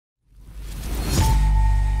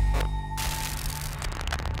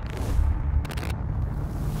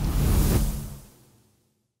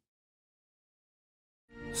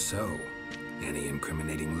So, any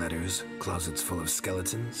incriminating letters? Closets full of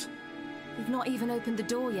skeletons? We've not even opened the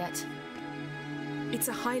door yet. It's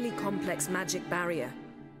a highly complex magic barrier.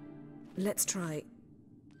 Let's try.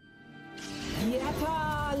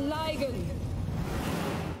 Yeppa Ligen!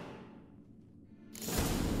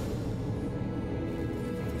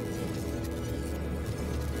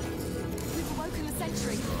 We've awoken a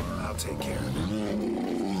sentry. I'll take care of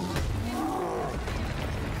it.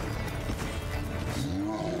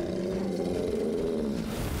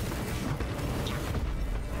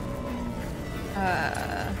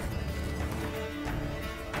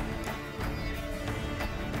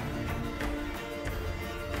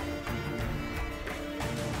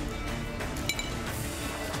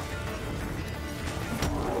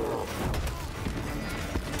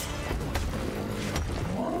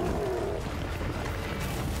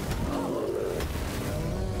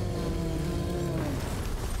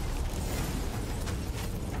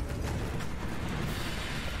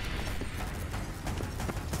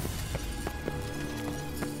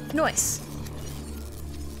 Nice.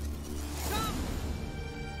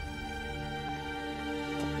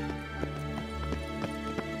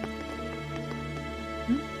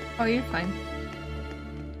 Oh, you're fine.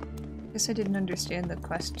 Guess I didn't understand the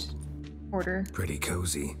quest order. Pretty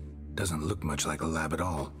cozy. Doesn't look much like a lab at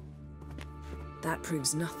all. That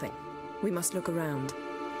proves nothing. We must look around.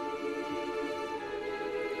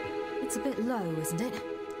 It's a bit low, isn't it?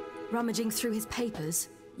 Rummaging through his papers.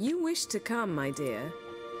 You wish to come, my dear.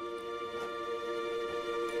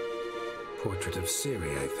 Portrait of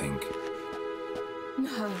Siri, I think.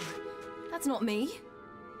 No, that's not me.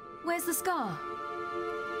 Where's the scar?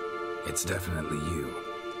 It's definitely you.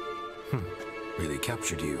 Really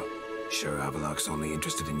captured you. Sure Avalok's only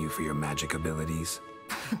interested in you for your magic abilities?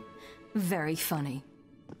 Very funny.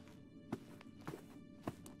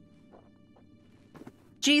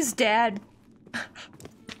 Jeez, Dad.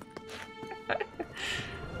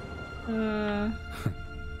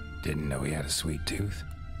 Didn't know he had a sweet tooth.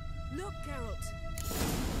 Look, Geralt.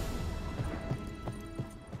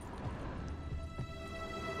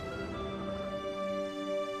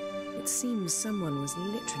 It seems someone was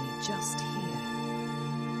literally just here.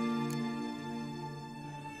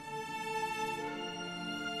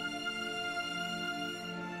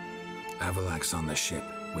 Avalok's on the ship.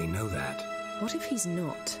 We know that. What if he's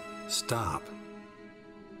not? Stop.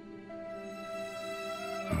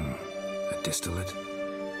 A distillate?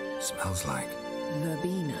 Smells like...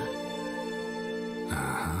 Verbena.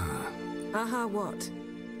 Aha. Aha, what?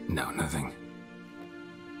 No, nothing.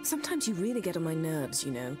 Sometimes you really get on my nerves,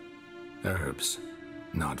 you know. Herbs.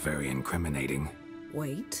 Not very incriminating.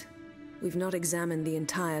 Wait. We've not examined the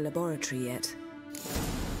entire laboratory yet.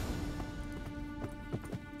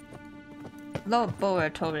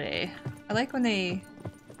 Laboratory. I like when they...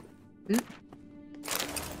 Oop.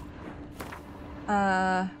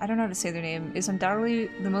 I don't know how to say their name, is undoubtedly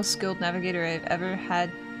the most skilled navigator I've ever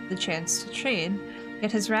had the chance to train,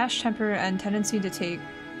 yet his rash temper and tendency to take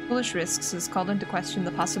foolish risks has called into question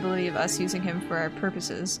the possibility of us using him for our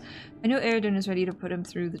purposes. I know Aridin is ready to put him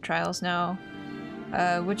through the trials now,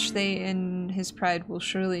 which they in his pride will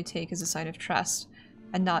surely take as a sign of trust,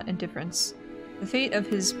 and not indifference. The fate of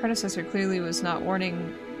his predecessor clearly was not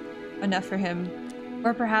warning enough for him,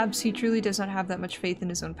 or perhaps he truly does not have that much faith in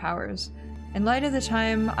his own powers. In light of the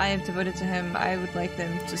time I have devoted to him, I would like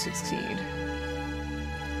them to succeed.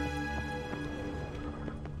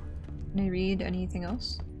 Can I read anything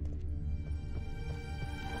else?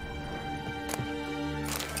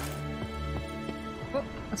 Oh,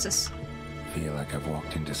 what's this? Feel like I've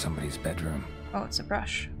walked into somebody's bedroom. Oh, it's a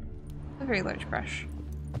brush. A very large brush.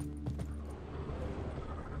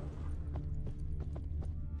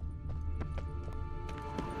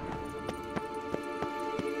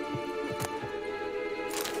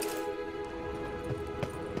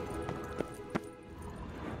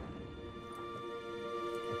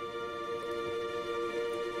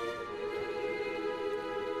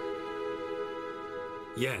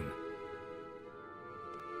 Yen.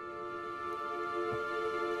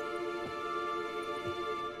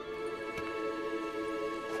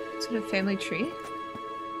 Is it a family tree?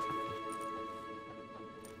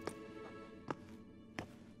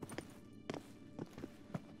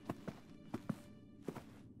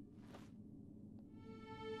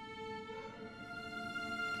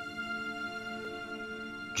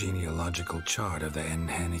 Genealogical chart of the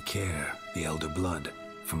Enhanikir, the Elder Blood,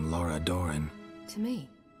 from Laura Doran. To me.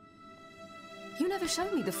 You never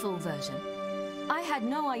showed me the full version. I had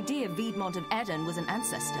no idea Viedmont of Eden was an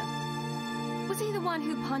ancestor. Was he the one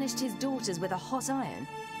who punished his daughters with a hot iron?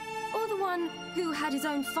 Or the one who had his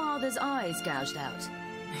own father's eyes gouged out?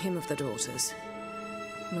 Hymn of the Daughters.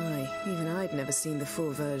 My, even I'd never seen the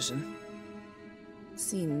full version.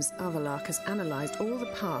 Seems Avalok has analyzed all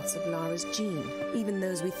the parts of Lara's gene, even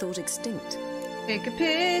those we thought extinct. Take a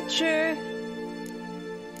picture.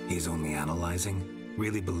 He's only analyzing?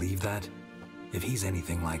 Really believe that? If he's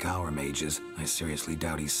anything like our mages, I seriously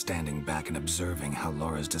doubt he's standing back and observing how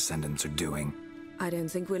Laura's descendants are doing. I don't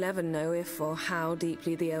think we'll ever know if or how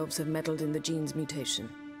deeply the elves have meddled in the gene's mutation.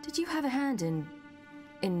 Did you have a hand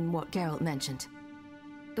in what Geralt mentioned?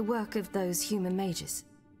 The work of those human mages?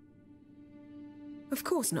 Of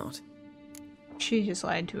course not. She just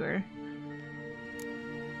lied to her.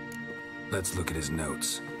 Let's look at his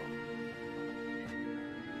notes.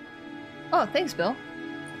 Oh, thanks, Bill.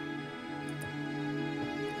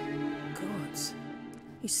 Gods.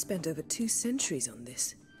 He spent over 2 centuries on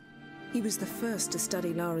this. He was the first to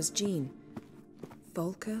study Lara's gene.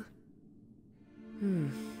 Volker?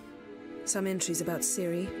 Some entries about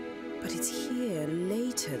Ciri, but it's here,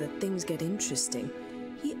 later, that things get interesting.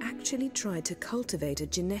 He actually tried to cultivate a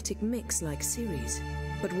genetic mix like Ciri's,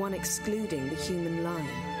 but one excluding the human line.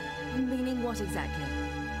 Meaning what exactly?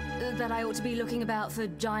 That I ought to be looking about for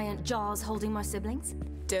giant jars holding my siblings?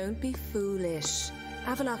 Don't be foolish.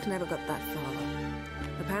 Avalok never got that far.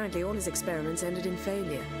 Apparently all his experiments ended in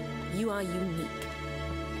failure. You are unique.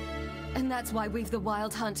 And that's why we've the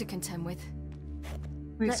Wild Hunt to contend with.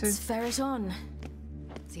 Wait, Let's ferret on.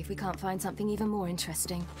 See if we can't find something even more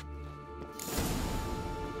interesting.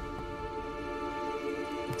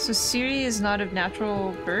 So Ciri is not of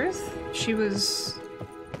natural birth? She was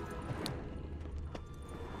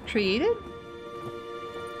created?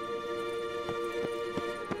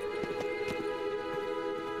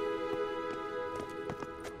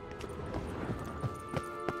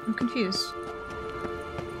 I'm confused.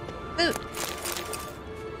 Ooh.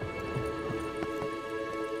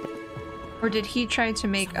 Or did he try to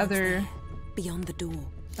make Someone's other... there, beyond the door.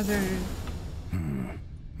 Other...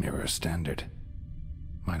 Mirror standard.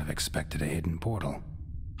 Might have expected a hidden portal.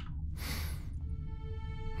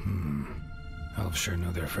 Elves sure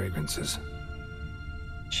know their fragrances.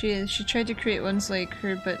 She is. She tried to create ones like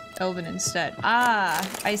her, but elven instead. Ah,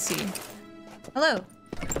 I see. Hello.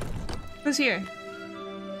 Who's here?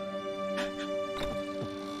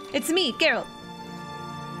 It's me, Geralt.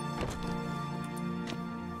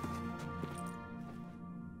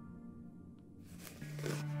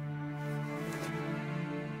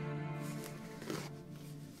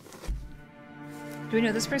 Do we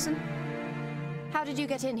know this person? How did you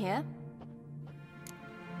get in here?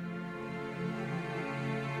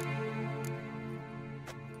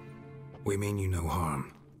 We mean you no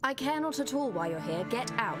harm. I care not at all why you're here. Get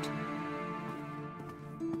out.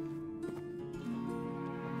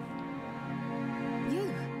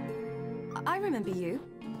 You. I remember you.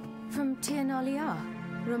 From Tir Nalia.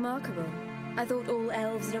 Remarkable. I thought all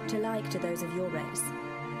elves looked alike to those of your race.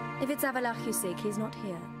 If it's Avalok you seek, he's not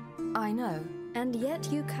here. I know. And yet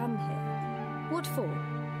you come here. What for?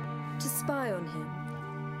 To spy on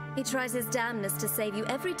him. He tries his damnedest to save you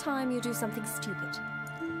every time you do something stupid.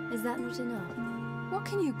 Is that not enough? What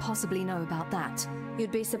can you possibly know about that?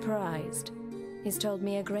 You'd be surprised. He's told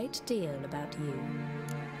me a great deal about you.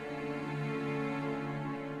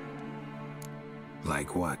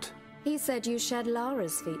 Like what? He said you shared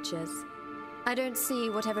Lara's features. I don't see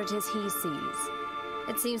whatever it is he sees.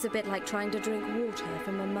 It seems a bit like trying to drink water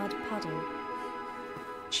from a mud puddle.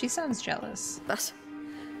 She sounds jealous. But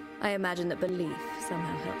I imagine that belief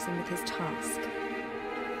somehow helps him with his task.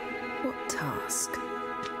 What task?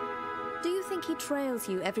 Do you think he trails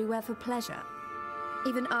you everywhere for pleasure?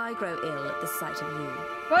 Even I grow ill at the sight of you.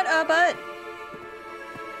 What a butt!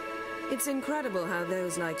 It's incredible how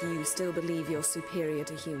those like you still believe you're superior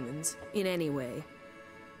to humans, in any way.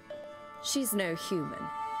 She's no human.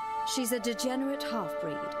 She's a degenerate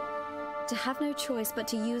half-breed. To have no choice but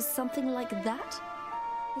to use something like that?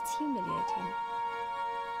 It's humiliating.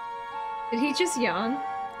 Did he just yawn?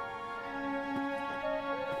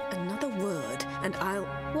 Another word, and I'll...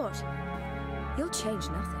 What? You'll change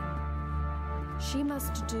nothing. She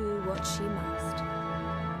must do what she must.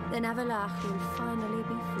 Then Avalok will finally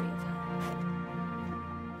be free of her.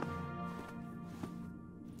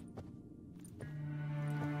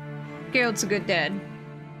 Geralt's a good dad.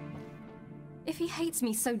 If he hates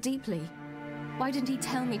me so deeply, why didn't he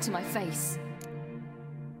tell me to my face?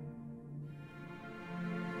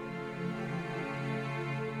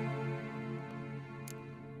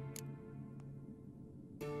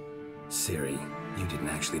 Ciri, you didn't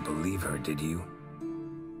actually believe her, did you?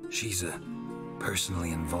 She's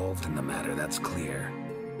personally involved in the matter, that's clear.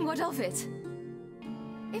 What of it?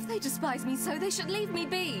 If they despise me so, they should leave me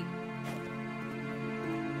be.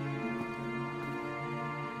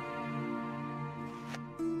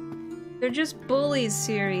 They're just bullies,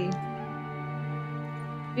 Siri.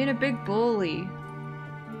 Being a big bully.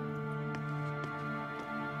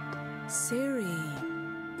 Siri.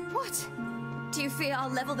 What? Do you fear I'll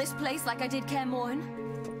level this place like I did Kaer Morhen?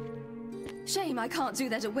 Shame I can't do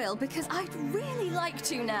that at will, because I'd really like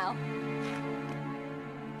to now.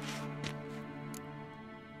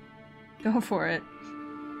 Go for it.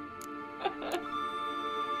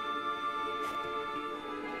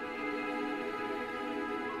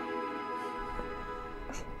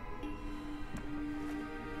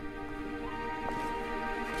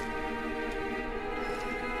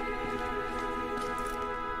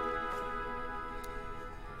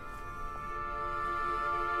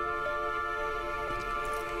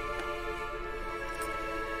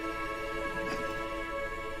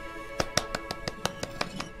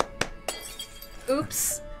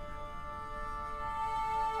 Oops.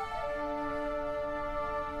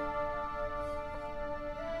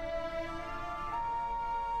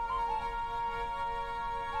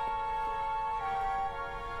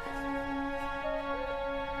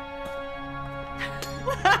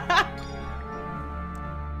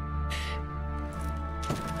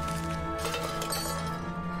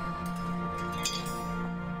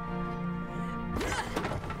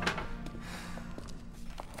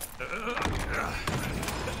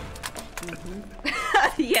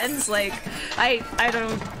 Yen's like, I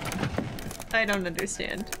don't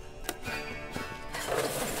understand.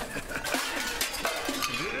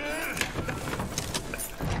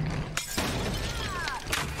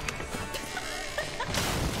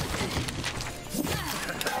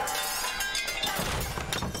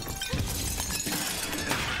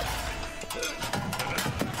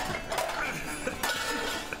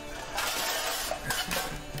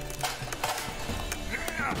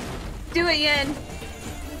 Do it, Yen!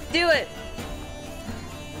 Do it!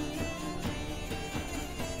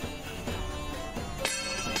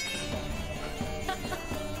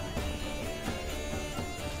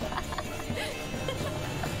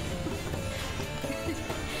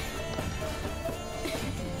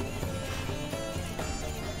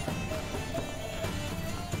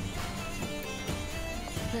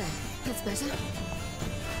 There, that's better.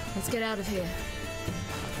 Let's get out of here.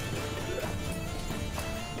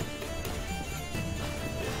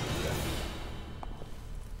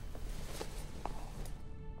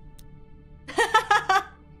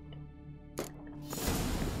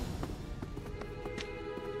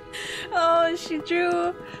 Oh, she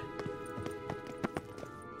drew.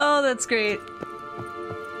 Oh, that's great.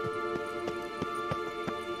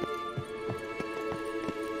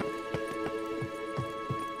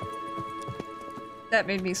 That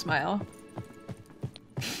made me smile.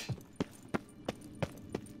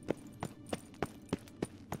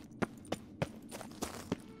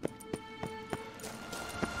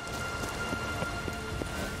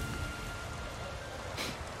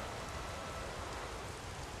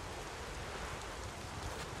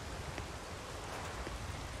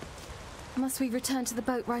 Must we return to the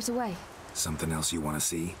boat right away? Something else you want to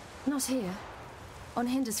see? Not here. On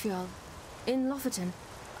Hindisfjall. In Lofoten.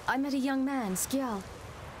 I met a young man, Skjal.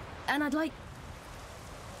 And I'd like...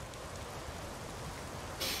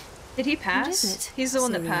 Did he pass? What is it? He's the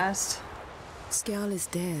one that Sorry. passed. Skjal is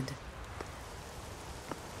dead.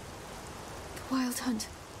 The Wild Hunt.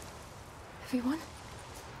 Everyone?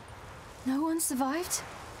 No one survived?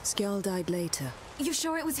 Skjal died later. You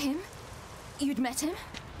sure it was him? You'd met him?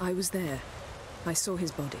 I was there. I saw his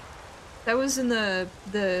body. That was in the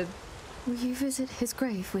Will you visit his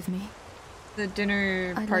grave with me?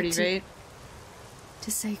 dinner I'd party, like to- right?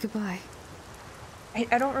 To say goodbye.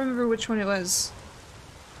 I don't remember which one it was.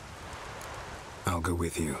 I'll go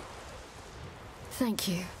with you. Thank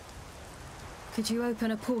you. Could you open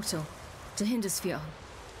a portal to Hindisfjall?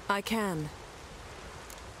 I can.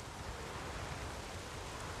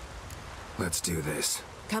 Let's do this.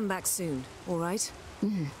 Come back soon, all right?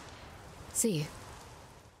 See you.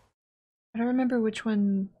 I don't remember which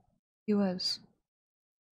one he was.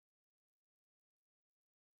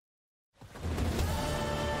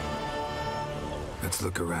 Let's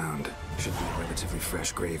look around. Should be a relatively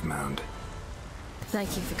fresh grave mound.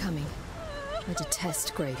 Thank you for coming. I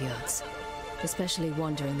detest graveyards, especially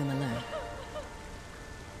wandering them alone.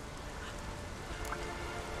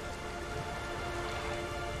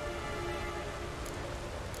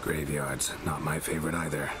 Graveyards, not my favorite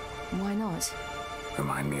either. Why not?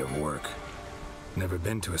 Remind me of work. Never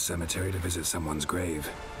been to a cemetery to visit someone's grave.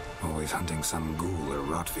 Always hunting some ghoul or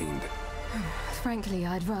rot fiend. Frankly,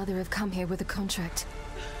 I'd rather have come here with a contract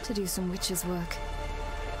to do some witch's work.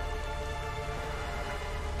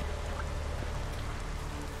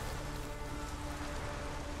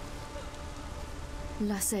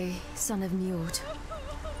 Lasse, son of Njord.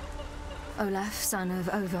 Olaf, son of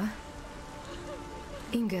Over.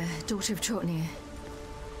 Inga, daughter of Trotnir.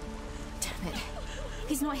 Damn it.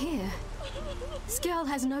 He's not here. Skjall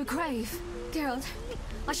has no grave. Geralt,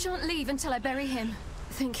 I shan't leave until I bury him.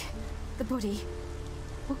 Think, the body.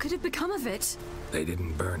 What could have become of it? They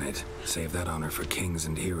didn't burn it. Save that honor for kings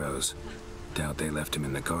and heroes. Doubt they left him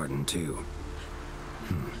in the garden, too.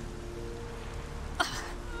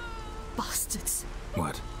 Bastards.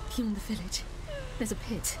 What? Beyond the village, there's a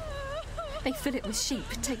pit. They fill it with sheep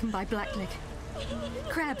taken by Blackleg.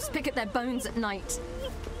 Crabs pick at their bones at night.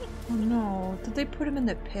 Oh no, did they put him in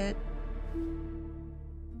the pit?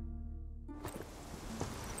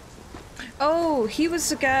 Oh, he was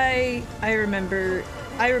the guy. I remember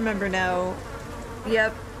now.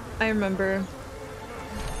 Yep, I remember.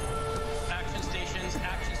 Action stations,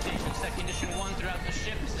 set condition 1 throughout the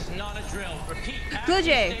ship. This is not a drill. Repeat, Blue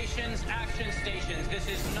Jay. action stations. This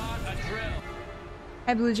is not a drill.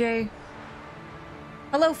 Hi, Blue Jay.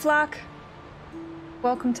 Hello, Flock.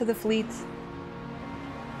 Welcome to the fleet.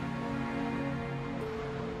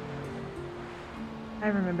 I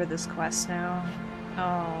remember this quest now.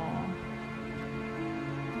 Oh.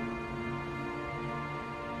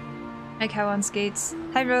 Hi, Cow on Skates.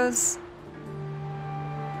 Hi, Rose.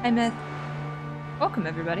 Hi, Myth. Welcome,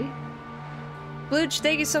 everybody. Blooch,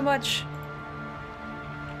 thank you so much.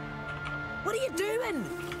 What are you doing?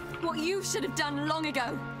 What you should have done long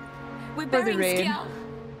ago. We're For the burying rain. Skjall.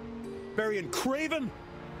 Burying Craven?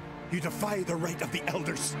 You defy the right of the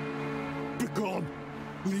elders. Begone.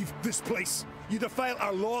 Leave this place. You defile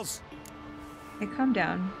our laws. Hey, calm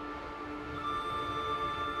down.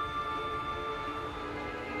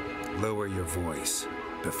 Lower your voice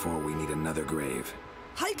before we need another grave.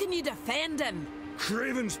 How can you defend him?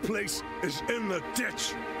 Craven's place is in the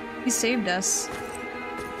ditch. He saved us.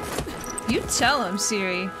 You tell him,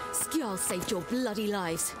 Siri. Skjall saved your bloody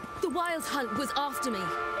lives. The Wild Hunt was after me.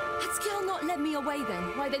 Had Skjall not led me away then,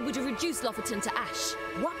 why they would have reduced Lofoten to ash.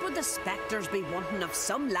 What would the spectres be wanting of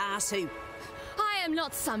some lass who... I am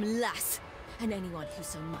not some lass. And anyone who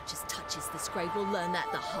so much as touches this grave will learn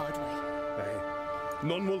that the hard way. Aye.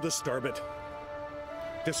 None will disturb it.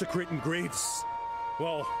 Desecrating graves,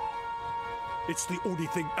 well, it's the only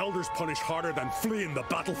thing elders punish harder than fleeing the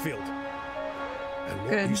battlefield. And what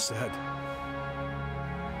Good. you said,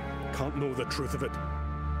 can't know the truth of it.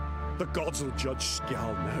 The gods will judge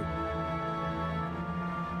Skjall now.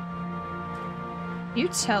 You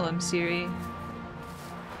tell him, Siri.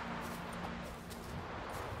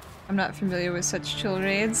 I'm not familiar with such chill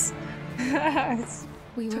raids.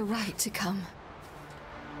 We were right to come.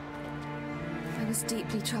 I was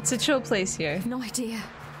deeply troubled. It's a chill place here. No idea.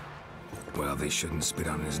 Well, they shouldn't spit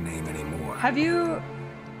on his name anymore. Have you...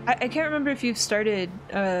 I can't remember if you've started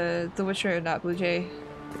The Witcher or not, Blue Jay.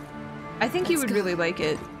 I think you Let's would go. really like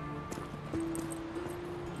it.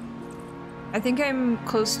 I think I'm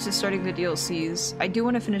close to starting the DLCs. I do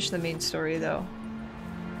want to finish the main story, though.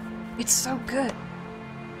 It's so good.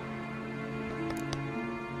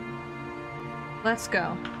 Let's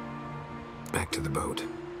go. Back to the boat.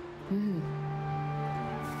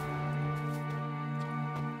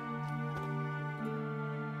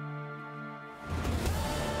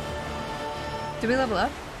 Did we level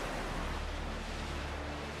up?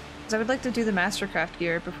 Because I would like to do the Mastercraft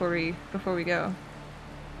gear before we go.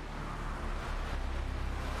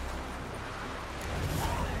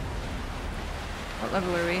 What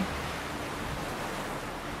level are we?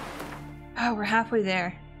 Oh, we're halfway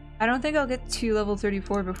there. I don't think I'll get to level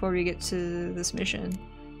 34 before we get to this mission.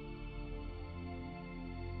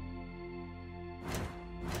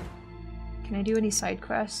 Can I do any side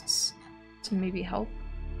quests to maybe help?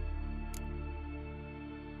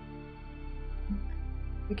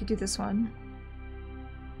 We could do this one.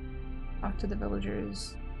 Talk to the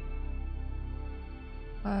villagers.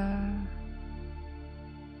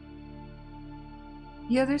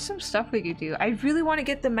 Yeah, there's some stuff we could do. I really want to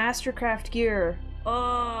get the Mastercraft gear.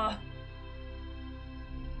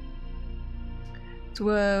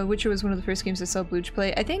 So, Witcher was one of the first games I saw Bluch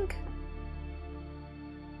play. I think...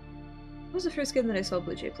 What was the first game that I saw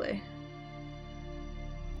Blue Jay play?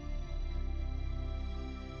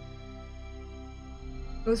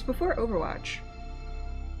 It was before Overwatch.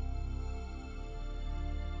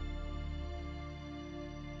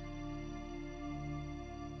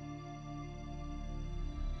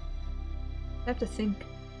 I have to think.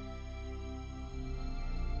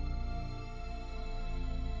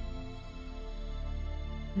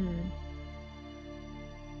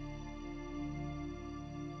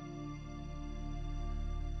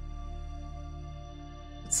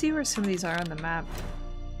 Let's see where some of these are on the map.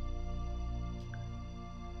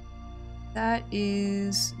 That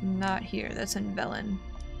is not here. That's in Velen.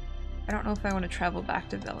 I don't know if I want to travel back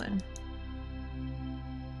to Velen.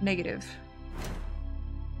 Negative.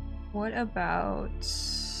 What about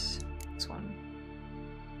this one?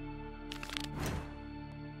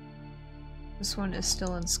 This one is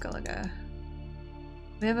still in Skellige.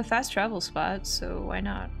 We have a fast travel spot, so why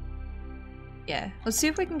not? Yeah, let's see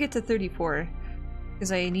if we can get to 34.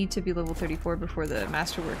 Because I need to be level 34 before the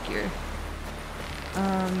masterwork gear.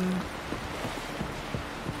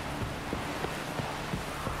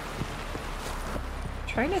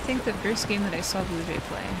 Trying to think the first game that I saw Blue Jay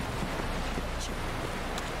play.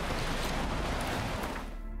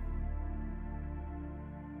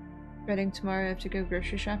 Dreading tomorrow I have to go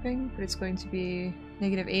grocery shopping, but it's going to be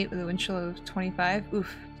 -8 with a wind chill of 25.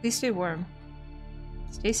 Oof. Please stay warm.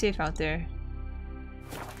 Stay safe out there.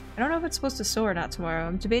 I don't know if it's supposed to snow or not tomorrow.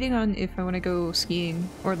 I'm debating on if I want to go skiing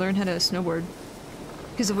or learn how to snowboard.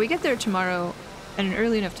 Because if we get there tomorrow at an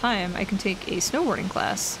early enough time, I can take a snowboarding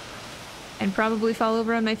class and probably fall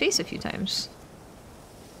over on my face a few times.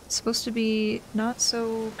 It's supposed to be not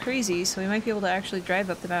so crazy, so we might be able to actually drive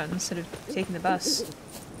up the mountain instead of taking the bus.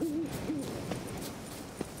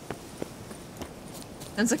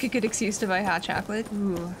 Sounds like a good excuse to buy hot chocolate.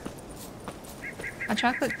 Ooh. Hot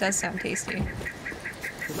chocolate does sound tasty.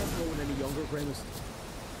 You're not growing any younger, Grimace.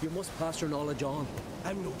 You must pass your knowledge on.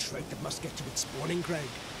 I'm no trout that must get to its spawning ground.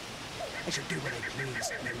 I should do what I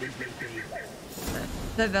please and leave me be.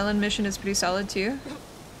 That Velen mission is pretty solid too.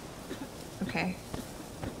 Okay.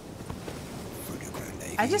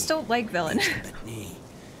 I just don't like Velen.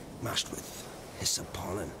 Mashed with his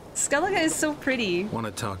pollen. Skellige is so pretty. Want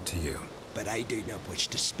to talk to you. But I do not wish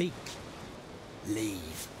to speak.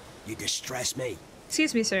 Leave. You distress me.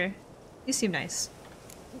 Excuse me, sir. You seem nice.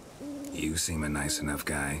 You seem a nice enough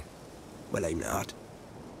guy. Well, I'm not.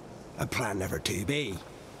 I plan never to be.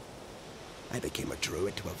 I became a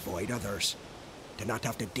druid to avoid others. To not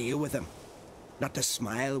have to deal with them. Not to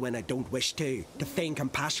smile when I don't wish to. To feign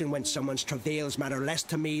compassion when someone's travails matter less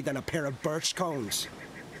to me than a pair of birch cones.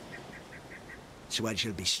 So I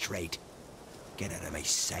shall be straight. Get out of my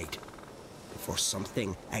sight. Before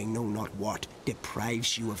something, I know not what,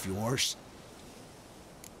 deprives you of yours.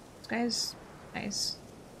 This guy's nice.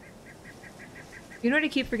 You know what I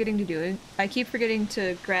keep forgetting to do? I keep forgetting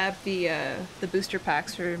to grab the booster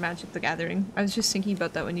packs for Magic the Gathering. I was just thinking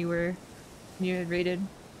about that when you had raided.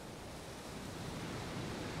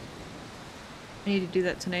 I need to do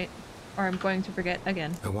that tonight, or I'm going to forget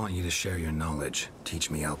again. I want you to share your knowledge.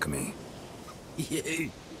 Teach me alchemy.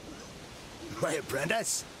 You? My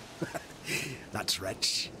apprentice? That's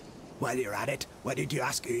rich. While you're at it, why did you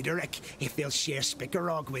ask Uderic if they'll share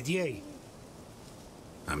Spickerog with you?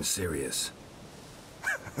 I'm serious.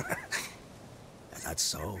 That's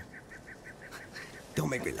so. Don't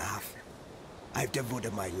make me laugh. I've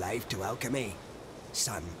devoted my life to alchemy.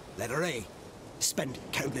 Son, literally. Spent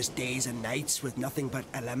countless days and nights with nothing but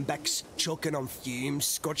alembics, choking on fumes,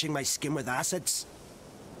 scorching my skin with acids.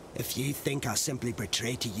 If you think I'll simply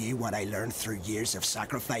betray to you what I learned through years of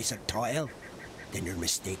sacrifice and toil, then you're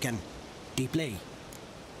mistaken. Deeply.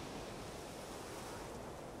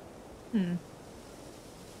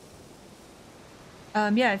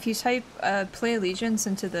 Yeah, if you type Play Allegiance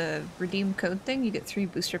into the redeem code thing, you get 3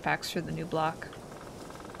 booster packs for the new block.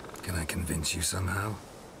 Can I convince you somehow?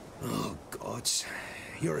 Oh, gods.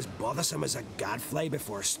 You're as bothersome as a gadfly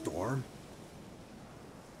before a storm.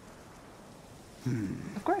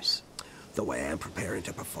 Of course. Though I am preparing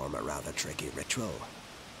to perform a rather tricky ritual.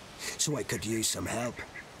 So I could use some help.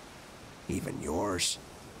 Even yours.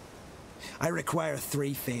 I require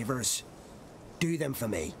 3 favors. Do them for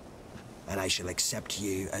me, and I shall accept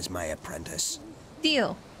you as my apprentice.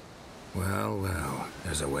 Deal. Well, well,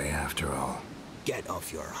 there's a way after all. Get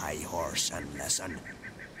off your high horse and listen.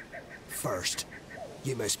 First,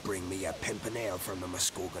 you must bring me a pimpernel from the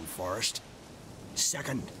Muskogan forest.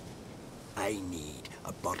 Second, I need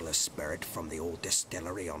a bottle of spirit from the old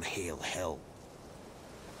distillery on Hale Hill.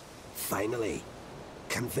 Finally,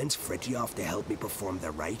 convince Fritjof to help me perform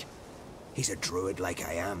the rite. He's a druid like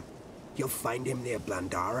I am. You'll find him near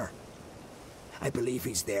Blandara. I believe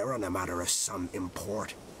he's there on a matter of some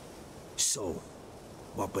import. So,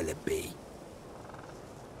 what will it be?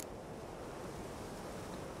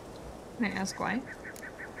 Can I ask why?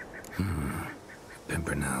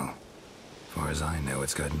 Pimpernel. Far as I know,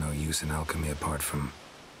 it's got no use in alchemy apart from...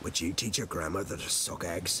 Would you teach your grandmother to suck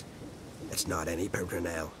eggs? It's not any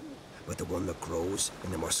pimpernel, but the one that grows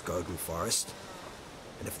in the Muskogan forest.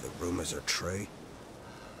 And if the rumors are true,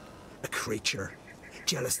 a creature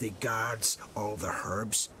jealously guards all the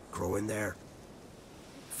herbs growing there.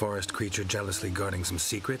 Forest creature jealously guarding some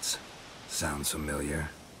secrets? Sounds familiar.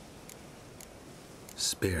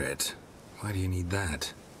 Spirit. Why do you need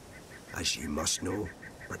that? As you must know,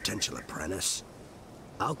 potential apprentice,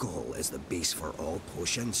 alcohol is the base for all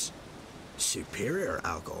potions. Superior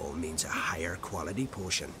alcohol means a higher quality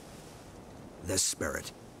potion. This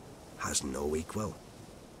spirit has no equal.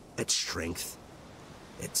 Its strength,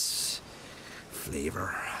 its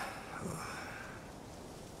flavor.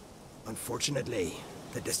 Unfortunately,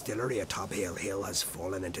 the distillery atop Hale Hill has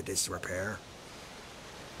fallen into disrepair.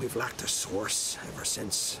 We've lacked a source ever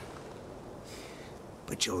since.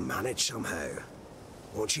 But you'll manage somehow,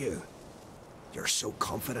 won't you? You're so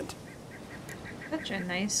confident. Such a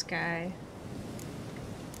nice guy.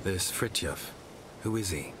 This Fritjof, who is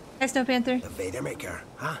he? Hi, Snow Panther. The Vadermaker,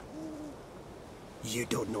 huh? You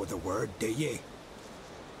don't know the word, do you?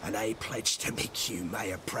 And I pledge to make you my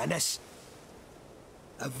apprentice.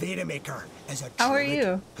 A Vadermaker is a How are druid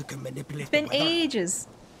you? who can manipulate It's been the weather, ages.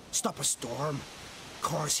 stop a storm,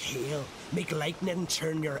 cause hail, make lightning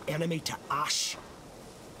turn your enemy to ash.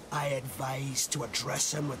 I advise to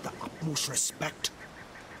address him with the utmost respect,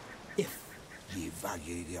 if you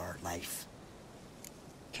value your life.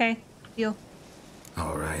 Okay, deal.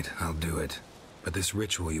 All right, I'll do it. But this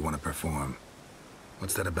ritual you want to perform,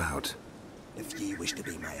 what's that about? If you wish to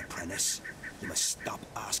be my apprentice, you must stop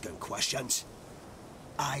asking questions.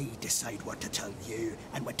 I decide what to tell you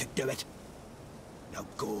and when to do it. Now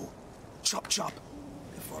go, chop chop,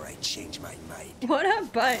 before I change my mind. What a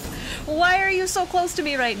butt. Why are you so close to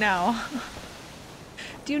me right now?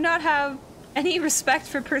 Do you not have any respect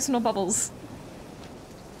for personal bubbles?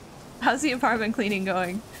 How's the apartment cleaning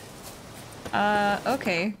going?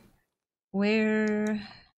 Okay. Where do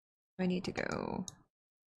I need to go?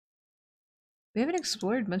 We haven't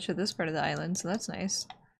explored much of this part of the island, so that's nice.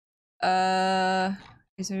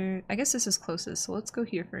 Is there... I guess this is closest, so let's go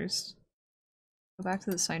here first. Go back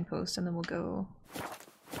to the signpost, and then we'll go...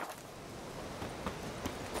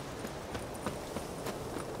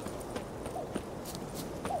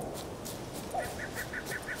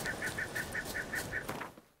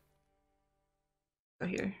 Go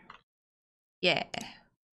here. Yeah.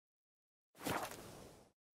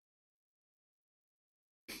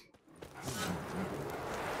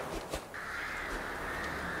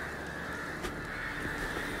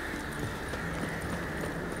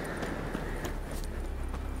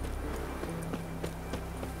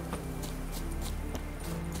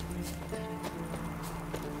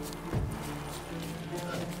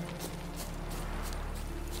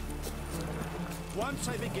 Once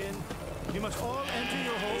I begin, you must all enter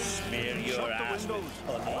your homes. Smear your shut the ass with windows.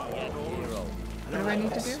 honey and hero. What do I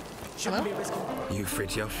need to do? Hello? You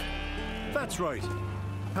Fritjof? That's right.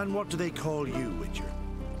 And what do they call you, Witcher?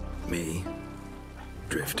 Me?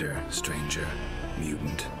 Drifter, stranger,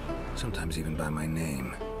 mutant. Sometimes even by my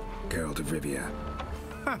name. Geralt of Rivia.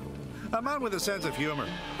 Ha! A man with a sense of humor.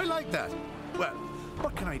 I like that. Well,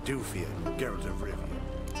 what can I do for you, Geralt of Rivia?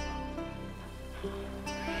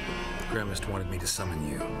 Gremist wanted me to summon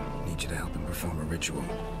you. Need you to help him perform a ritual.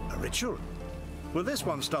 A ritual? Will this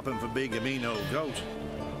one stop him from being a mean old goat?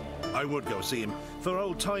 I would go see him, for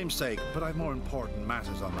old time's sake, but I've more important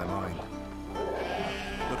matters on my mind.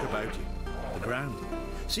 Look about you. The ground.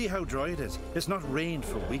 See how dry it is. It's not rained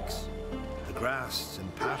for weeks. The grass in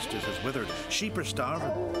pastures is withered. Sheep are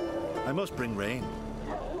starving. I must bring rain.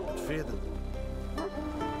 But fear them.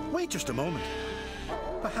 Wait just a moment.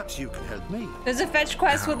 Perhaps you can help me. There's a fetch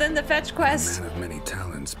quest within the fetch quest. I'm a man of many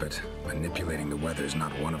talents, but manipulating the weather is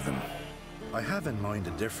not one of them. I have in mind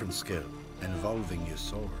a different skill, involving your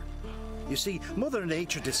sword. You see, Mother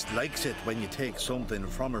Nature dislikes it when you take something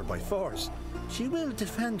from her by force. She will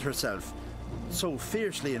defend herself. So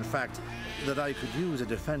fiercely, in fact, that I could use a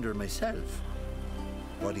defender myself.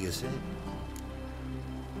 What do you say?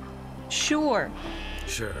 Sure.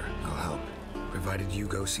 Sure, I'll help. Provided you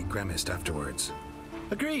go see Gremist afterwards.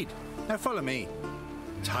 Agreed. Now follow me.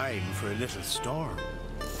 Time for a little storm.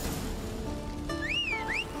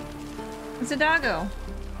 It's a doggo.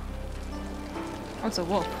 Oh, it's a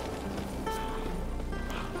wolf.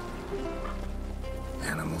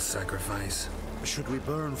 Animal sacrifice? Should we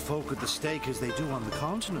burn folk at the stake as they do on the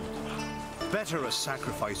continent? Better a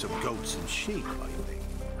sacrifice of goats and sheep, I think.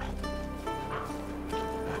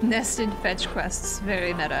 Nested fetch quests.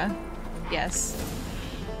 Very meta. Yes.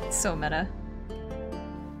 So meta.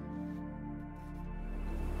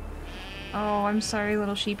 Oh, I'm sorry,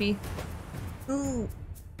 little sheepy. Ooh.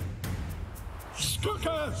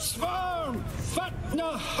 Skuka Svarm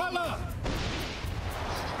Fatna Hala!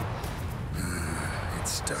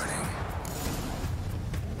 It's starting.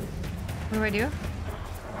 What do I do?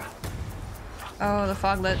 Oh, the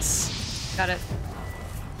foglets. Got it.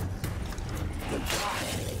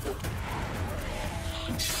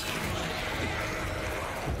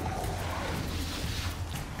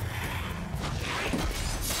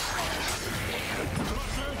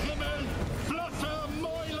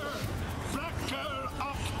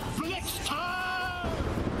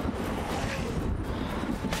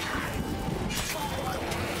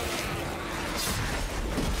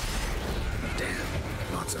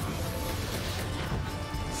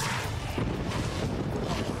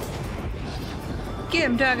 Get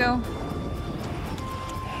him, Doggo.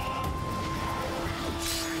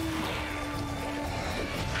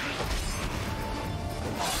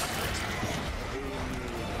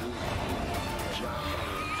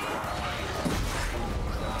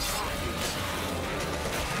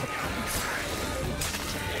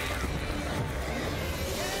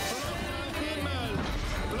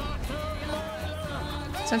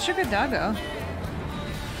 Such a good doggo.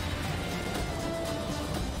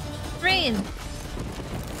 Rain!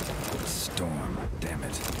 Storm, damn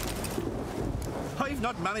it. I've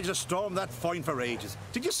not managed a storm that fine for ages.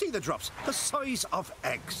 Did you see the drops? The size of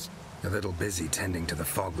eggs. A little busy tending to the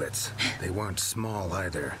foglets. They weren't small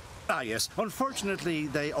either. Ah, yes. Unfortunately,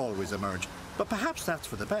 they always emerge. But perhaps that's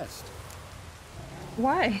for the best.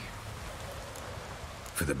 Why?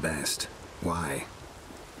 For the best. Why?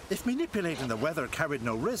 If manipulating the weather carried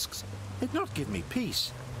no risks, it'd not give me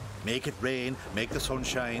peace. Make it rain, make the sun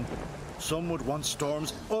shine. Some would want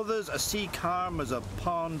storms, others a sea calm as a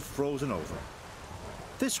pond frozen over.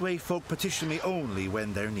 This way folk petition me only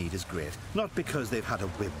when their need is great, not because they've had a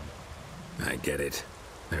whim. I get it.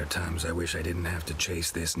 There are times I wish I didn't have to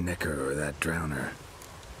chase this nicker or that drowner.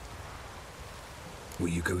 Will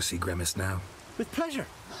you go see Grimace now? With pleasure.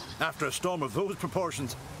 After a storm of those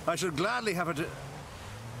proportions, I should gladly have her to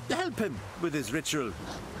help him with his ritual.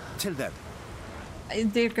 Till then.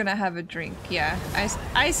 They're gonna have a drink, yeah.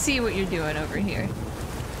 I see what you're doing over here.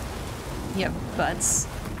 Yeah, butts.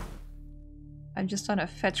 I'm just on a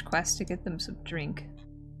fetch quest to get them some drink.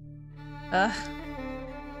 Ugh.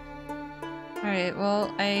 Alright,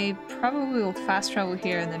 well, I probably will fast travel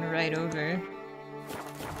here and then right over.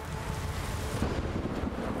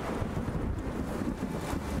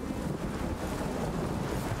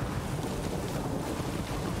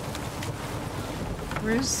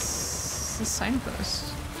 Where's the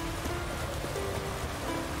signpost?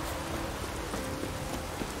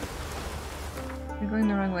 You're going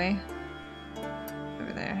the wrong way.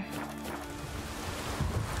 Over there.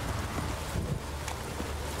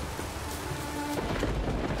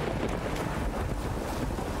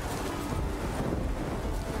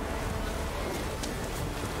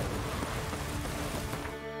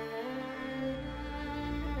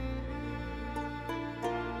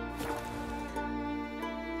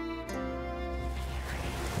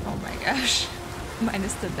 Oh my gosh.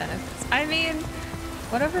 Minus the benefits. I mean,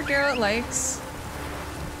 whatever Garrett likes.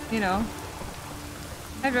 You know.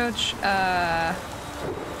 Hi, Roach.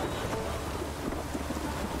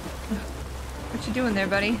 What you doing there,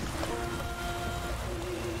 buddy?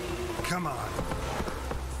 Come on.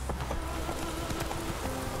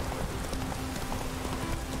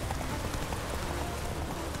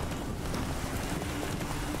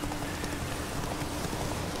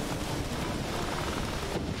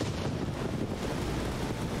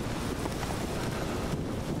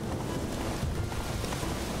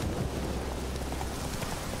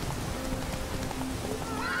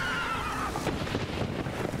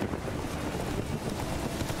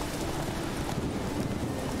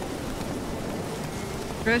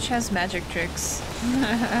 Roach has magic tricks.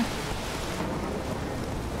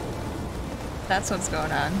 That's what's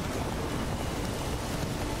going on.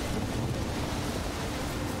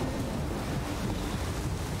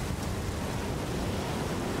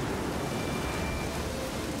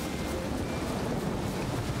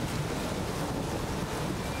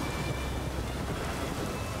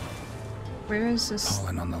 Where is this?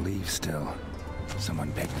 Pollen on the leaves still.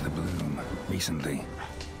 Someone picked the bloom recently.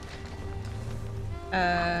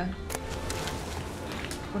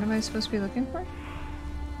 What am I supposed to be looking for?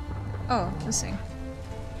 Oh, this thing.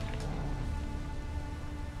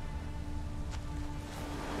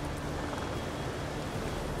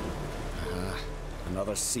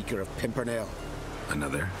 Another seeker of Pimpernel.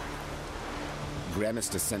 Another? Grimace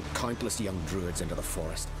has sent countless young druids into the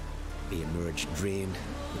forest. They emerge drained,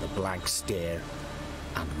 with a blank stare,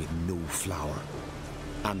 and with no flower.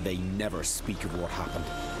 And they never speak of what happened.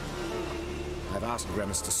 I've asked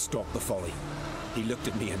Grimace to stop the folly. He looked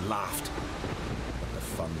at me and laughed. But the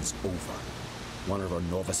fun's over. One of our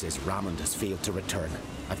novices, Ramond, has failed to return.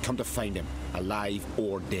 I've come to find him, alive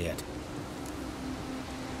or dead.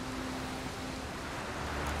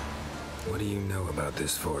 What do you know about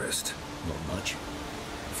this forest? Not much.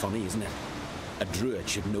 Funny, isn't it? A druid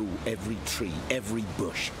should know every tree, every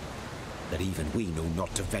bush. That even we know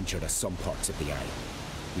not to venture to some parts of the Isle.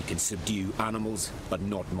 We can subdue animals, but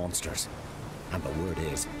not monsters. And the word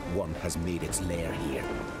is, one has made its lair here.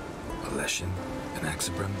 A Leshen? An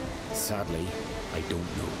Axabrum? Sadly, I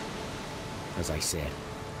don't know. As I said,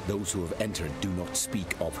 those who have entered do not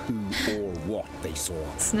speak of who or what they saw.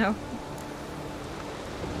 Snow.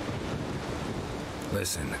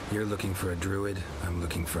 Listen, you're looking for a druid, I'm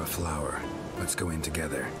looking for a flower. Let's go in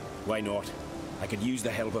together. Why not? I could use the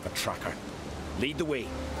help of a tracker. Lead the way.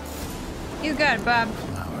 You got it, Bob.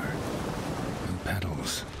 Flower. No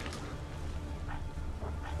petals.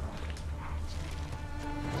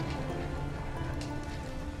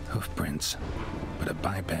 Hoofprints, but a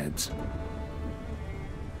biped's.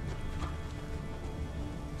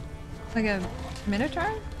 Like a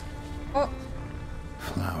minotaur? Oh.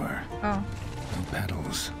 Flower. Oh. No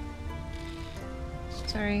petals.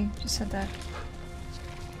 Sorry, just said that.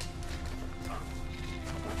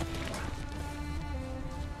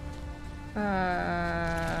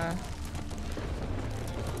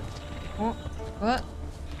 Oh, what?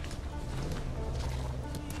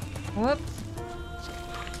 Whoop.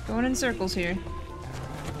 Going in circles here.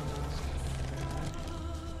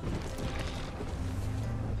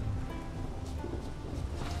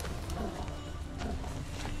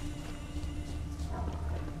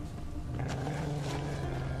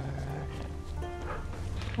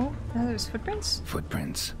 Oh, now there's footprints?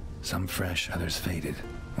 Footprints. Some fresh, others faded.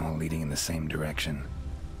 All leading in the same direction.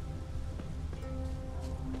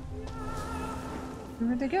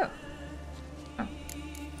 Where'd they go? Oh.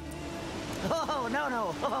 Oh, no,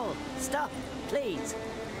 no. Oh, stop, please.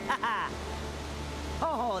 Haha.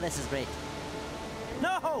 Oh, this is great.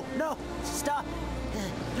 No, no, stop.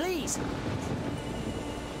 Please.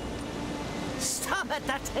 Stop it,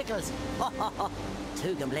 that tickles.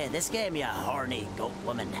 Two can play this game, you horny goat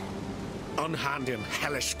woman. Unhand him,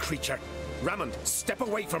 hellish creature. Raymond, step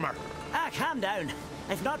away from her. Ah, calm down.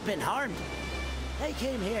 I've not been harmed. I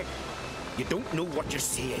came here. You don't know what you're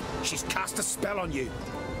saying. She's cast a spell on you.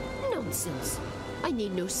 Nonsense. I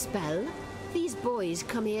need no spell. These boys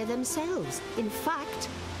come here themselves. In fact,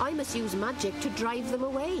 I must use magic to drive them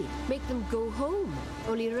away, make them go home.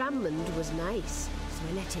 Only Raymond was nice, so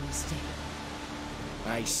I let him stay.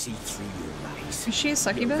 I see through your eyes. Is she a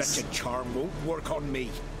succubus? Your wretched charm won't work on me.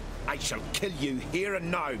 I shall kill you here and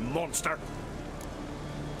now, monster.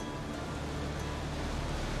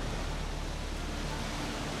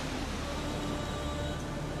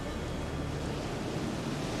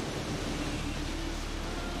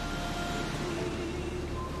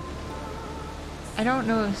 I don't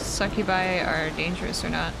know if succubi are dangerous or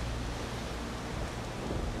not.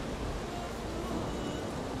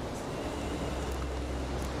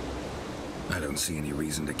 I don't see any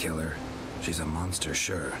reason to kill her. She's a monster,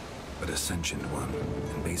 sure, but a sentient one,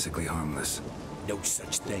 and basically harmless. No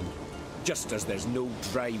such thing. Just as there's no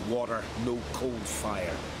dry water, no cold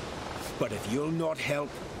fire. But if you'll not help,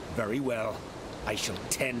 very well. I shall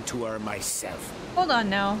tend to her myself. Hold on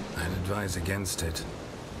now. I'd advise against it.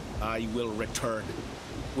 I will return,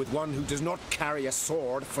 with one who does not carry a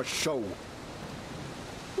sword for show.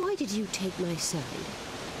 Why did you take my side?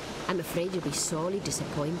 I'm afraid you'll be sorely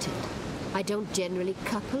disappointed. I don't generally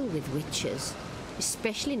couple with witches,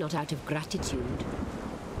 especially not out of gratitude.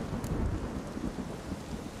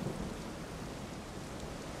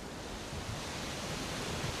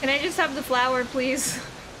 Can I just have the flower, please?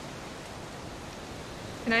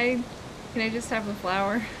 Can I just have the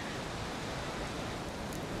flower?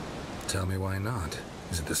 Tell me why not.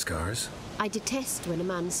 Is it the scars? I detest when a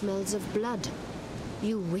man smells of blood.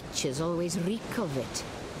 You witches always reek of it.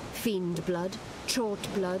 Fiend blood, trot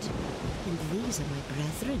blood, and these are my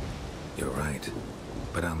brethren. You're right.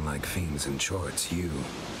 But unlike fiends and chorts, you...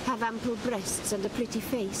 Have ample breasts and a pretty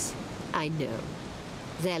face. I know.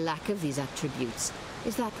 Their lack of these attributes,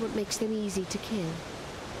 is that what makes them easy to kill?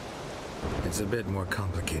 It's a bit more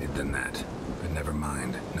complicated than that. But never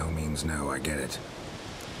mind. No means no, I get it.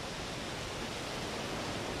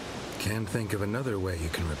 Can't think of another way you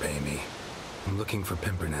can repay me. I'm looking for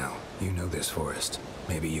Pimpernel. You know this forest.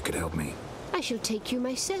 Maybe you could help me. I shall take you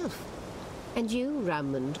myself. And you,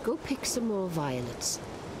 Raymond, go pick some more violets.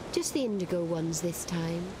 Just the indigo ones this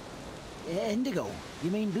time. Indigo? You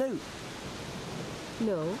mean blue?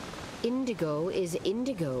 No, indigo is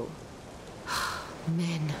indigo.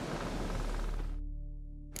 Men.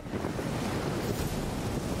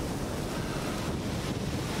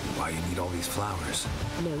 Why you need all these flowers?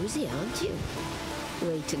 Nosy, aren't you?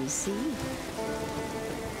 Wait and see.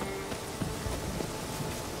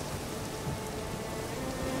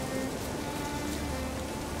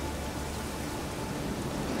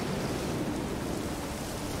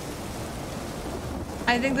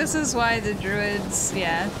 I think this is why the druids,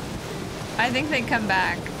 yeah. I think they come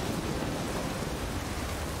back.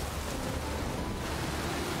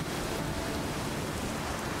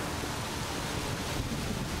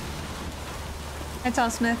 Hi, Tom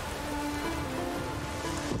Smith.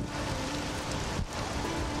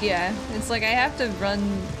 Yeah, it's like I have to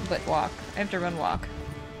run, but walk. I have to run, walk.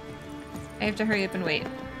 I have to hurry up and wait.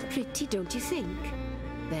 Pretty, don't you think?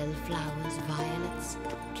 Bellflowers, violets,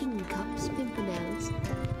 kingcups, pimpernels.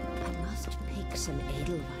 I must pick some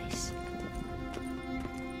edelweiss.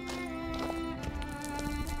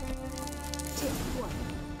 Tip 1,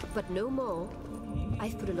 but no more.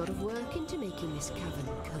 I've put a lot of work into making this cavern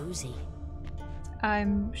cozy.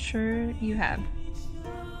 I'm sure you have.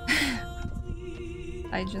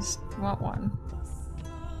 I just want one.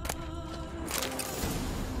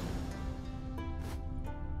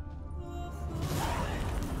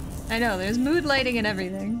 I know, there's mood lighting and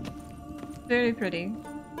everything. Very pretty.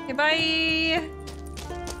 Okay, bye!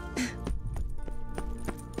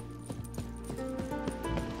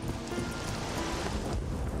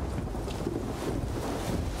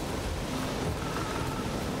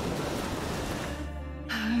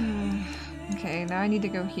 Okay, now I need to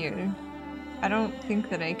go here. I don't think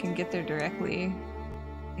that I can get there directly.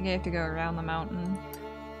 I think I have to go around the mountain.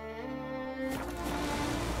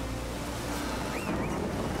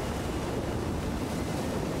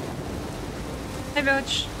 Hi,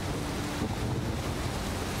 Roach.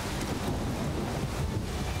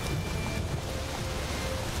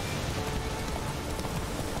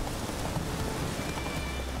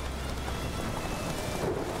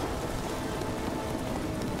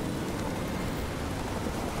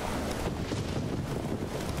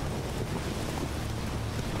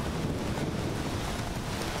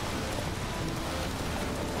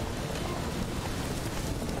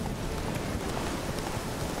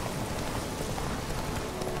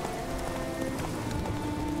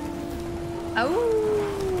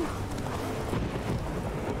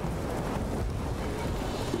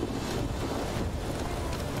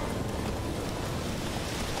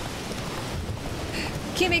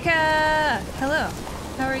 Kimika! Hello.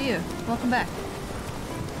 How are you? Welcome back.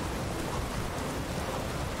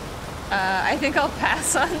 I think I'll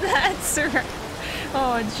pass on that, sir.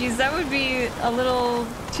 Oh, jeez, that would be a little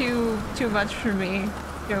too much for me,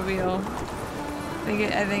 Jovial.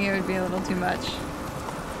 I think it would be a little too much.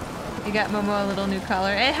 You got Momo a little new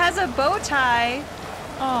collar. It has a bow tie!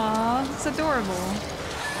 Aw, it's adorable.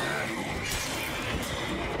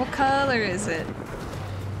 What color is it?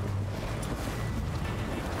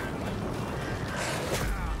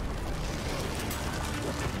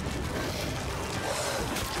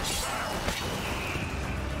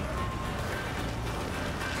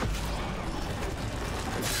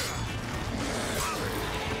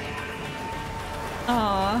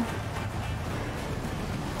 Aw.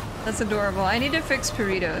 That's adorable. I need to fix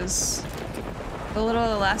Peritos. The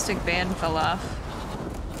little elastic band fell off.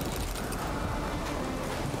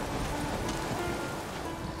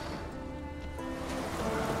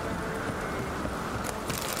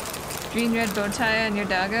 Green red bow tie on your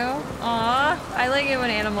doggo? Aw, I like it when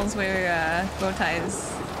animals wear bow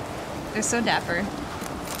ties. They're so dapper.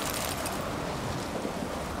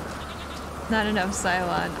 Not enough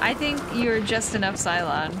Cylon. I think you're just enough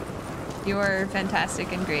Cylon. You are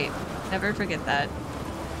fantastic and great. Never forget that.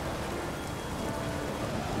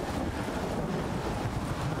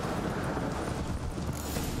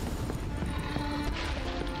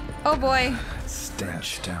 Oh boy.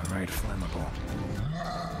 Stench, downright flammable.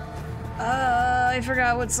 I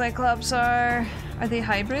forgot what Cyclops are. Are they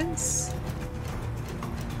hybrids?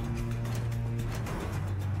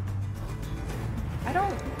 I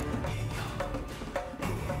don't...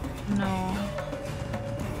 No.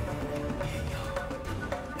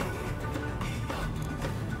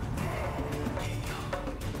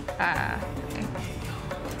 Ah, okay.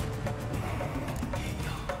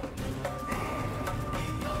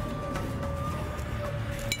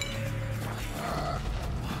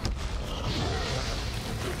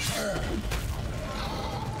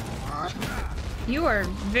 You are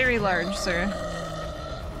very large, sir.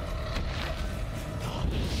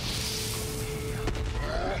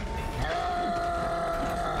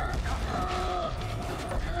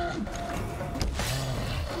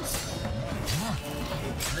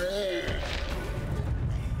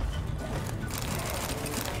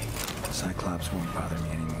 Cyclops won't bother me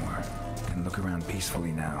anymore. Can look around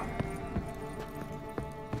peacefully now.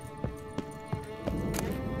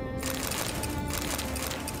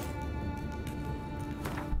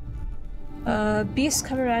 Beasts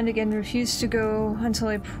come around again, refused to go until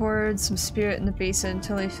I poured some spirit in the basin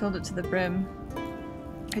until I filled it to the brim.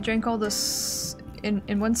 I drank all this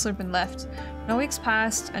in one slurp and left. No weeks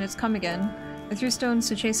passed, and it's come again. I threw stones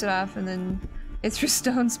to chase it off, and then it threw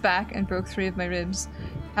stones back and broke 3 of my ribs.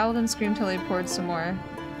 Howled and screamed till I poured some more.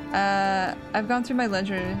 I've gone through my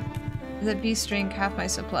ledger. That beast drank half my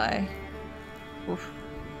supply. Oof.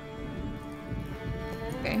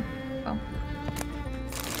 Okay, well.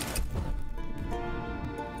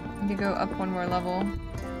 I need to go up 1 more level.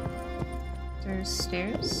 There's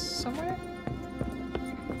stairs somewhere?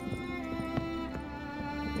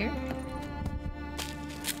 Here?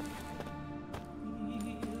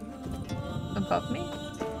 Above me?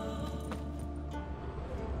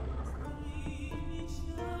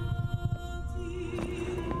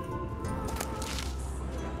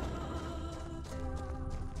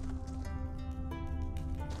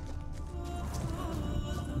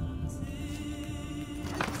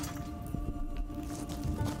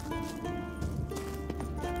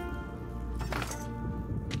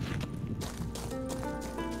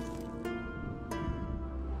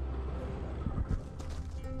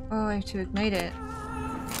 Oh, I have to ignite it.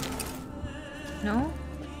 No?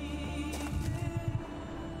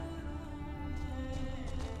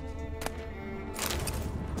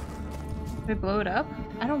 Did I blow it up?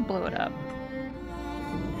 I don't blow it up.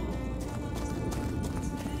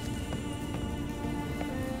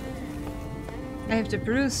 I have to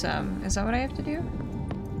brew some. Is that what I have to do?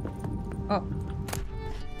 Oh.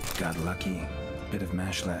 Got lucky. Bit of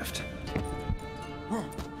mash left.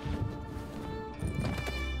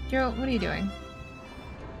 Geralt, what are you doing?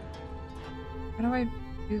 How do I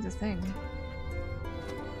do the thing?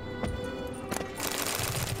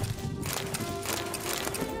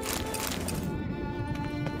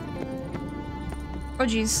 Oh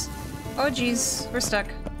jeez. Oh jeez. We're stuck.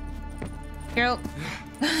 Geralt.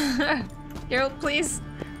 Geralt, please.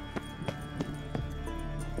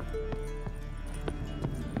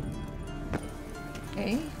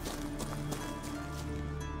 Okay.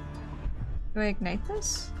 Do I ignite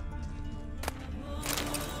this?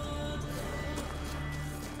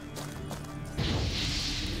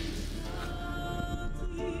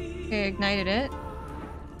 Okay, I ignited it.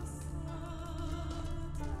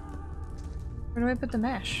 Where do I put the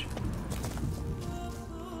mash?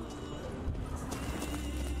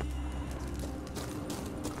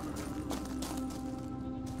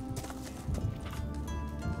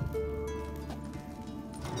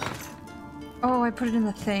 Oh, I put it in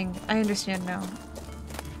the thing. I understand now.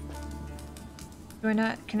 Do I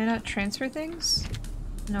not- can I not transfer things?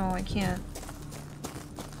 No, I can't.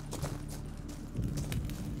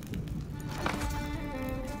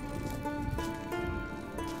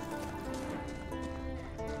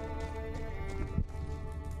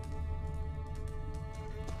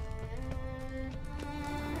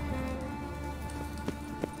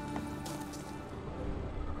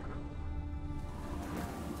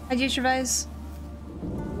 How'd you revise?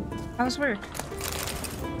 How's work?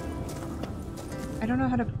 I don't know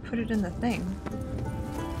how to put it in the thing.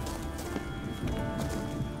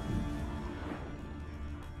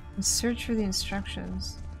 And search for the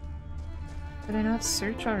instructions. Did I not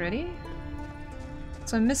search already?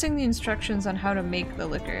 So I'm missing the instructions on how to make the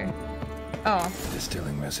liquor. Oh.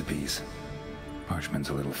 Distilling recipes. Parchment's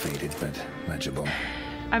a little faded, but legible.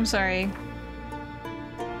 I'm sorry.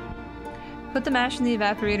 Put the mash in the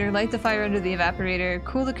evaporator, light the fire under the evaporator,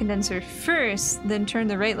 cool the condenser first, then turn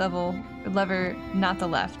the right lever, not the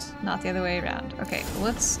left. Not the other way around. Okay,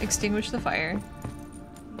 let's extinguish the fire.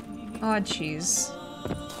 Oh, jeez.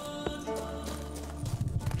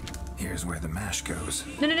 Here's where the mash goes.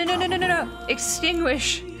 No, no, no, no, no, no, no, no!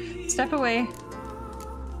 Extinguish! Step away.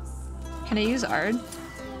 Can I use Ard?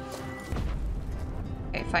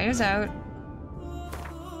 Okay, fire's out.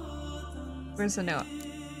 Where's the note?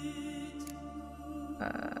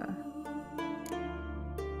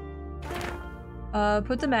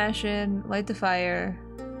 Put the mash in, light the fire,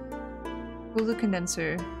 cool the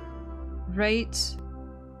condenser, right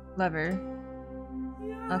lever,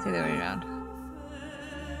 not the other way around.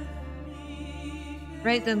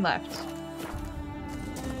 Right, then left.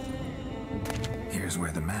 Here's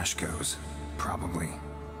where the mash goes, probably.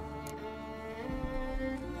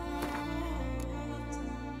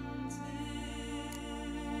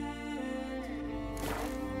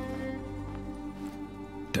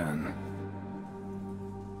 Done.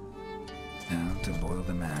 Now to boil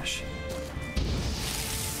the mash.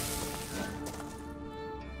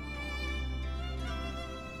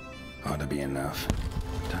 Ought to be enough.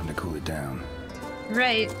 Time to cool it down.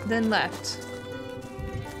 Right, then left.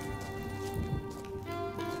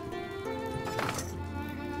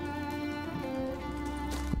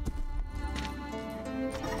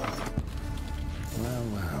 Well,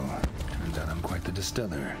 well.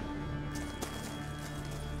 stellar.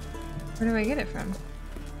 Where do I get it from?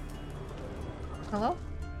 Hello?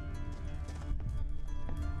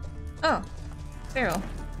 Oh, barrel.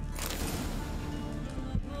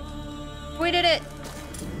 We did it!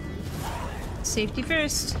 Safety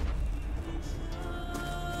first.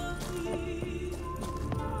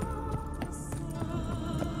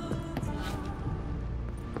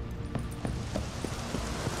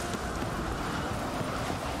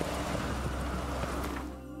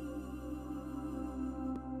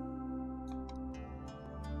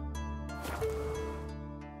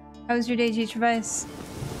 How was your day, G. Travis?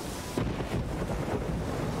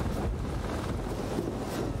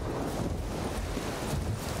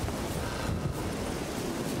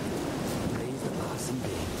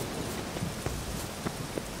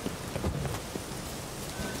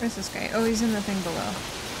 Where's this guy? Oh, he's in the thing below.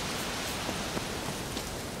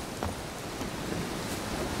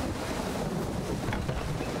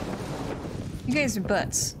 You guys are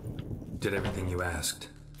butts. Did everything you asked.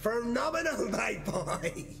 Phenomenal, my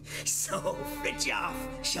boy! So, Fritjof,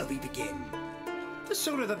 shall we begin? The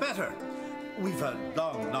sooner the better. We've a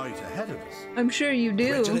long night ahead of us. I'm sure you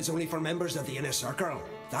do. The ritual is only for members of the inner circle.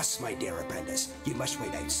 Thus, my dear apprentice, you must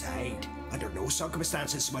wait outside. Under no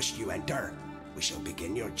circumstances must you enter. We shall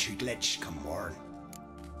begin your tutelage come morn.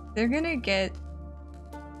 They're gonna get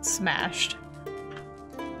smashed.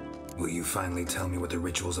 Will you finally tell me what the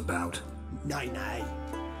ritual's about? Nay, nay.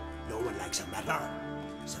 No one likes a matter.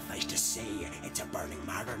 Suffice to say, it's a burning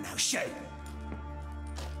matter now. Shout!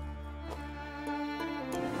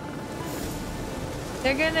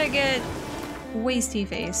 They're gonna get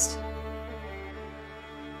wasty-faced.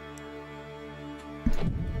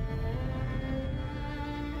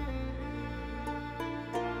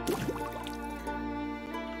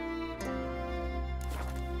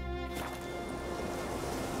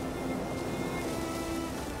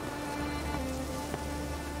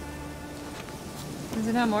 Is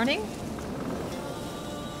it not morning?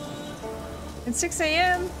 It's 6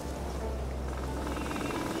 AM.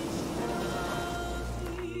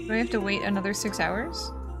 Do I have to wait another 6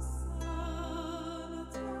 hours?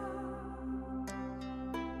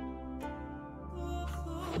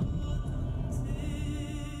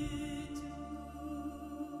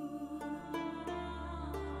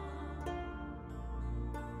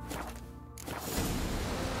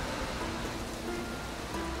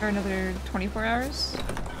 Or another 24 hours?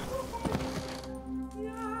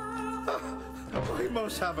 We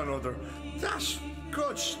must have another. That's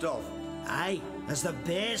good stuff. Aye, as the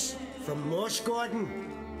base from Moss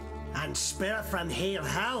Garden and spirit from Hale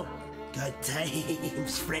Hell. Good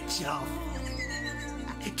times, Fritjof.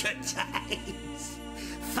 Good times.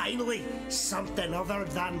 Finally, something other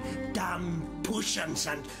than damn potions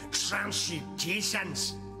and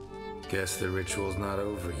transmutations. Guess the ritual's not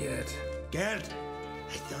over yet. Good.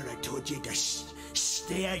 I thought I told you to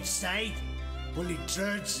stay outside. Only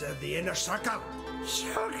druids of the inner circle.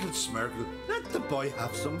 Circle Smirkle, let the boy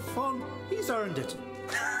have some fun. He's earned it.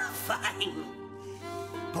 Fine.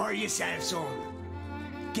 Pour yourselves on.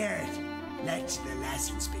 Good. Let the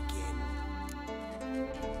lessons begin.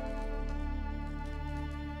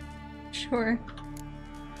 Sure.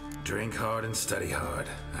 Drink hard and study hard.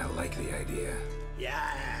 I like the idea.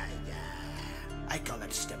 Yeah. I call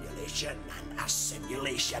it stimulation and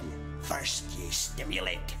assimilation. First you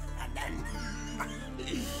stimulate, and then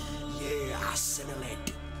you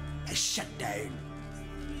assimilate. A shutdown.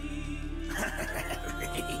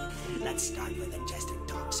 Let's start with ingesting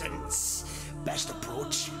toxins. Best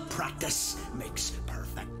approach, practice makes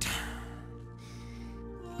perfect.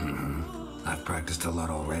 I've practiced a lot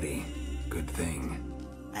already. Good thing.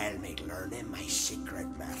 I'll make learning my secret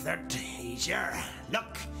method easier.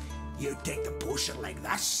 Look, you take the potion like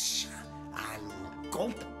this, and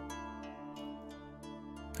gulp.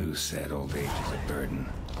 Who said old age is a burden?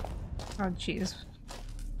 Oh jeez.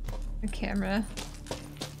 The camera.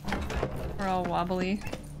 We're all wobbly.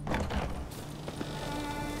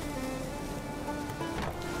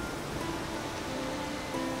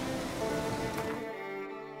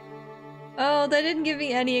 Oh, that didn't give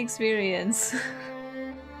me any experience.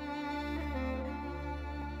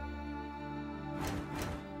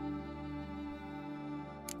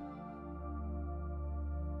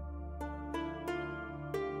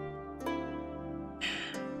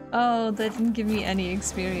 Oh, that didn't give me any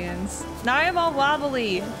experience. Now I'm all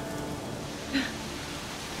wobbly!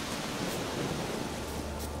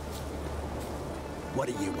 What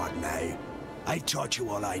do you want now? I taught you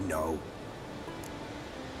all I know.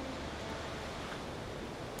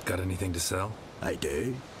 Got anything to sell? I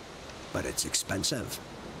do, but it's expensive.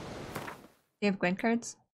 Do you have Gwent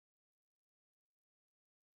cards?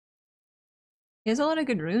 He has a lot of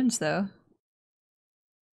good runes, though.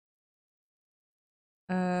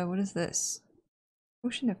 What is this?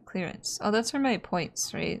 Potion of clearance. Oh, that's for my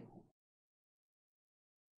points, right?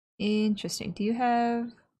 Interesting. Do you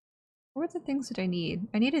have... What were the things that I need?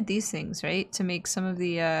 I needed these things, right? To make some of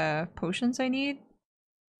the potions I need.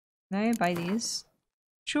 Can I buy these?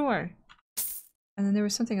 Sure. And then there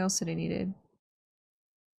was something else that I needed.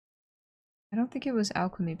 I don't think it was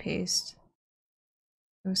alchemy paste.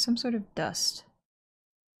 It was some sort of dust.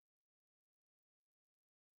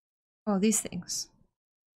 Oh, these things.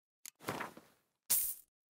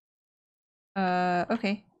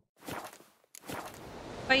 Okay.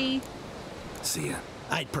 Bye. See ya.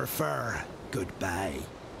 I'd prefer goodbye.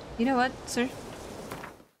 You know what, sir?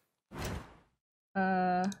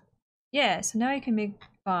 Yeah, so now I can make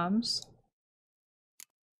bombs.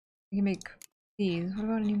 I can make these. What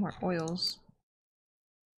about any more oils?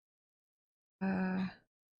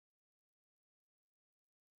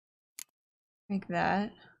 Make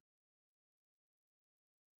that.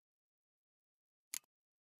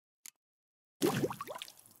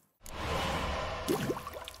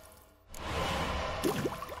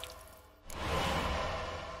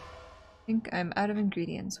 I think I'm out of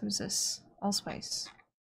ingredients. What is this? Allspice.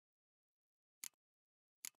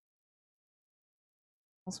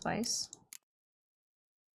 Allspice.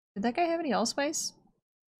 Did that guy have any allspice?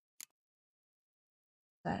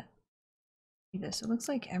 That. See this. It looks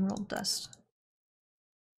like emerald dust.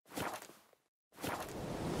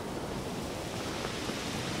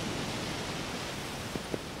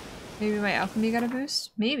 Maybe my alchemy got a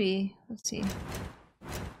boost? Maybe. Let's see.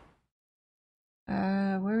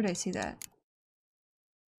 Where would I see that?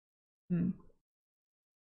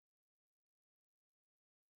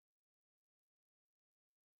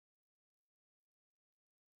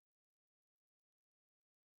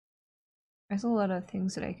 There's a lot of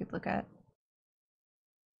things that I could look at.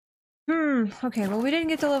 Okay, well we didn't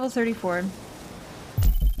get to level 34.